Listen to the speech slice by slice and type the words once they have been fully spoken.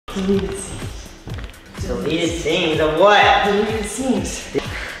Deleted scenes. Deleted scenes of what? Deleted scenes.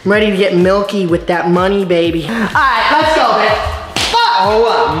 I'm ready to get milky with that money, baby. Alright, let's go, man.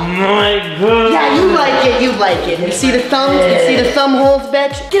 Oh my god. Yeah, you like it, you like it. You see the thumbs? You see the thumb holes,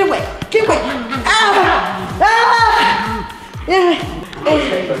 bitch? Get away, get away. Ah! Ah!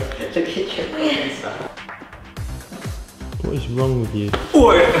 Look at your hands. What is wrong with you?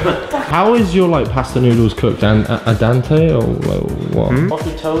 How is your like pasta noodles cooked? Al dente or what?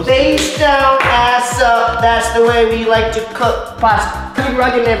 Coffee toast. Face down, ass up. That's the way we like to cook pasta. You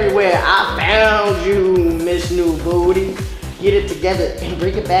rugging everywhere. I found you, Miss New Booty. Get it together and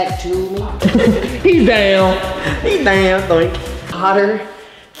bring it back to me. He's down. He's down, think. Hotter.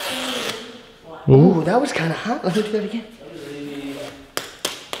 Ooh, that was kind of hot. Let's do that again.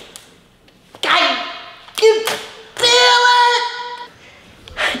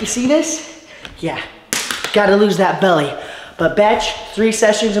 You see this? Yeah. Gotta lose that belly. But Betch, 3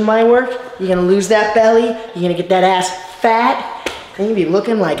 sessions of my work, you're gonna lose that belly, you're gonna get that ass fat, and you'll be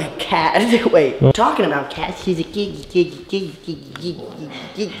looking like a cat. Wait, talking about cats, she's a giggy.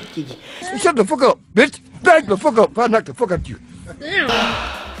 Shut the fuck up, bitch! Back the fuck up! I'll knock the fuck out of you.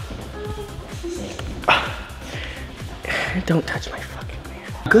 Don't touch my fucking man.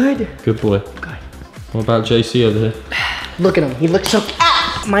 Good. Good boy. Good. What about JC over here? Look at him, he looks so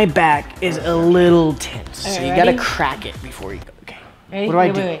My back is a little tense, so you ready? gotta crack it before you go. Okay. Ready? What do I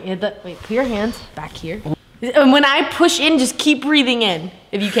do? Wait, put your hands back here. And when I push in, just keep breathing in,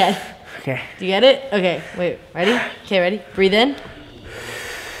 if you can. Okay. Do you get it? Okay, wait, ready? Okay, ready? Breathe in.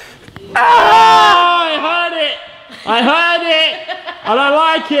 Ah! I heard it! I heard it! I don't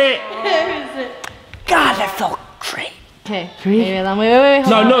like it! God, that felt great. Okay. 3. Wait. Hold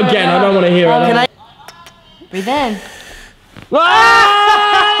No, on. not again. I don't want to hear it. Can I? Breathe in. Ah!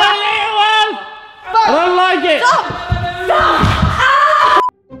 I don't like it!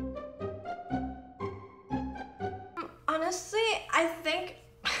 Honestly, I think.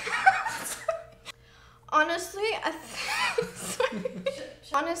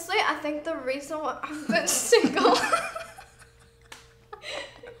 Honestly, I think the reason why I've been single.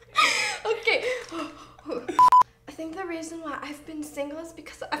 Okay. I think the reason why I've been single is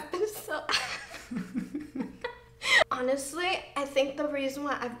because I've been so. Honestly, I think the reason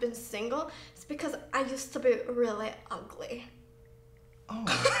why I've been single is because I used to be really ugly. Oh.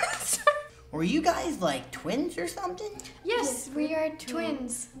 Were you guys like twins or something? Yes, we are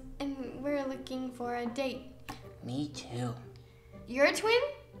twins, and we're looking for a date. Me too. You're a twin?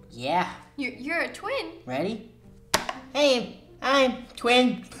 Yeah. You're a twin? Ready? Hey, I'm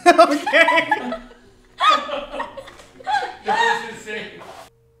twin. Okay. That was insane.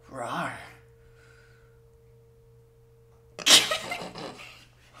 Rawr.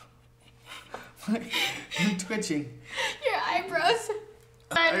 I'm twitching. Your eyebrows.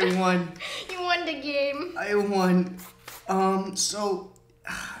 I won. You won the game. I won. So,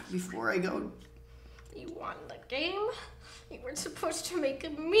 before I go... You won the game? You were supposed to make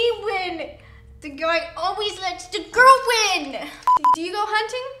me win. The guy always lets the girl win. Do you go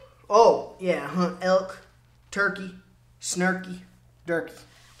hunting? Oh, yeah, hunt elk, turkey, snarky, durkey.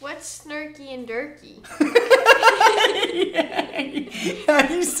 What's snarky and durkey?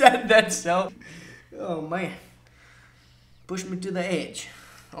 Yeah, you said that so. Oh, man. Push me to the edge.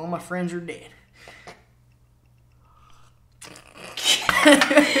 All my friends are dead.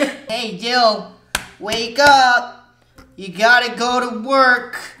 Hey, Jill, wake up. You gotta go to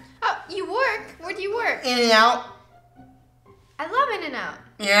work. Oh, you work? Where do you work? In and out. I love In-N-Out.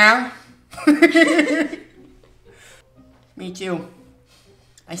 Yeah. Me too.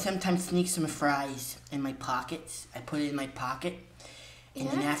 I sometimes sneak some fries in my pockets. I put it in my pocket. And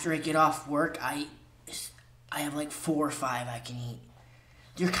then after I get off work, I have like 4 or 5 I can eat.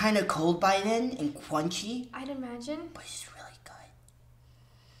 They're kind of cold by then and crunchy. I'd imagine. But it's really good.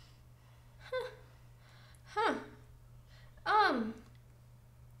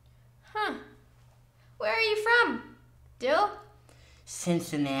 Huh. Where are you from? Dill?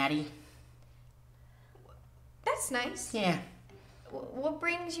 Cincinnati. That's nice. Yeah. What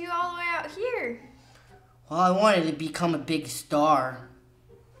brings you all the way out here? Well, I wanted to become a big star.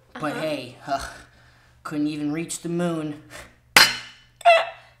 But hey, couldn't even reach the moon.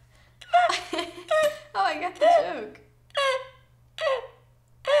 Oh, I got the joke.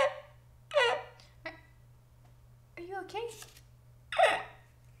 Are you okay?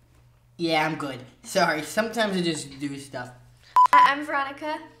 Yeah, I'm good. Sorry, sometimes I just do stuff. I'm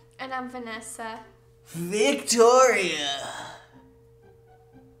Veronica, and I'm Vanessa. Victoria!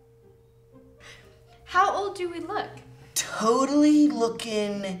 How old do we look? Totally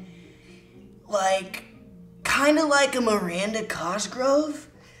looking like, kind of like a Miranda Cosgrove,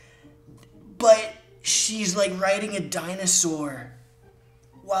 but she's like riding a dinosaur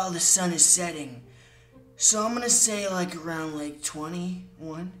while the sun is setting. So I'm gonna say like around like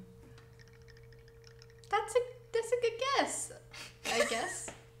 21. That's a good guess, I guess.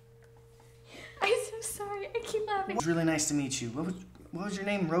 I'm so sorry. I keep laughing. It was really nice to meet you. What was your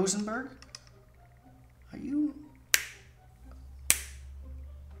name? Rosenberg? Are you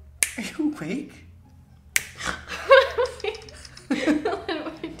awake?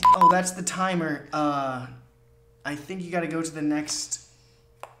 Oh, that's the timer. I think you gotta go to the next.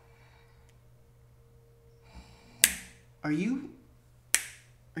 Are you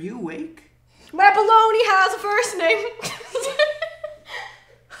awake? My baloney has a first name.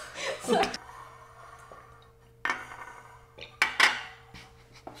 Sorry.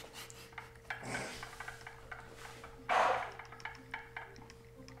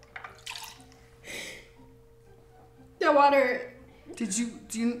 The water. Did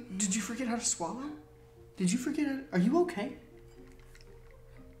you forget how to swallow? Did you forget how are you okay?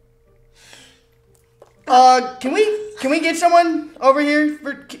 Can we get someone over here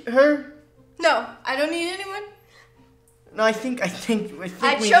for her? No, I don't need anyone. No, I think we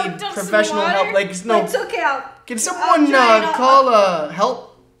I need choked on professional some water, help. Like no. It's okay. Can someone try it out. call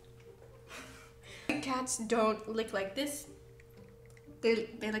help? Cats don't lick like this. They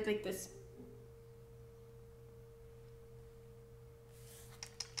lick like this.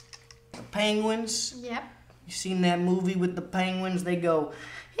 The penguins. Yep. You seen that movie with the penguins? They go,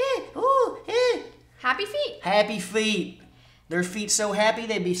 ooh, Happy feet. happy feet. Their feet so happy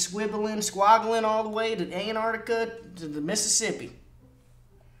they be squaggling all the way to Antarctica to the Mississippi.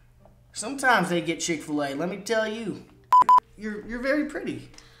 Sometimes they get Chick-fil-A. Let me tell you, you're very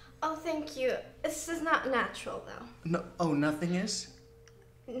pretty. Oh, thank you. This is not natural though. No, oh, nothing is.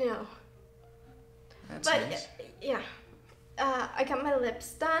 No. That's But nice. yeah. I got my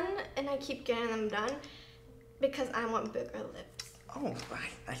lips done, and I keep getting them done because I want bigger lips. Oh,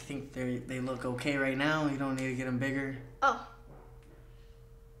 I think they look okay right now. You don't need to get them bigger. Oh.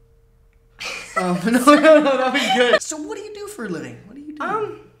 No, that was good. So what do you do for a living? What do you do?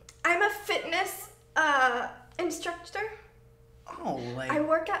 I'm a fitness instructor. Oh, like. I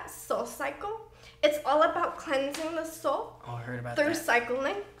work at Soul Cycle. It's all about cleansing the soul Oh, I heard about through that.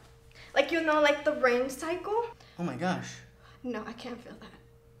 cycling. Like, you know, like the rain cycle? Oh my gosh. No, I can't feel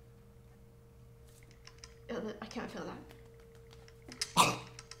that. I can't feel that.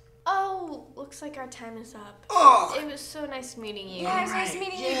 Oh, looks like our time is up. Oh. It was so nice meeting you. Yeah, it was nice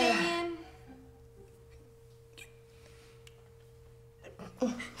meeting you, Damien.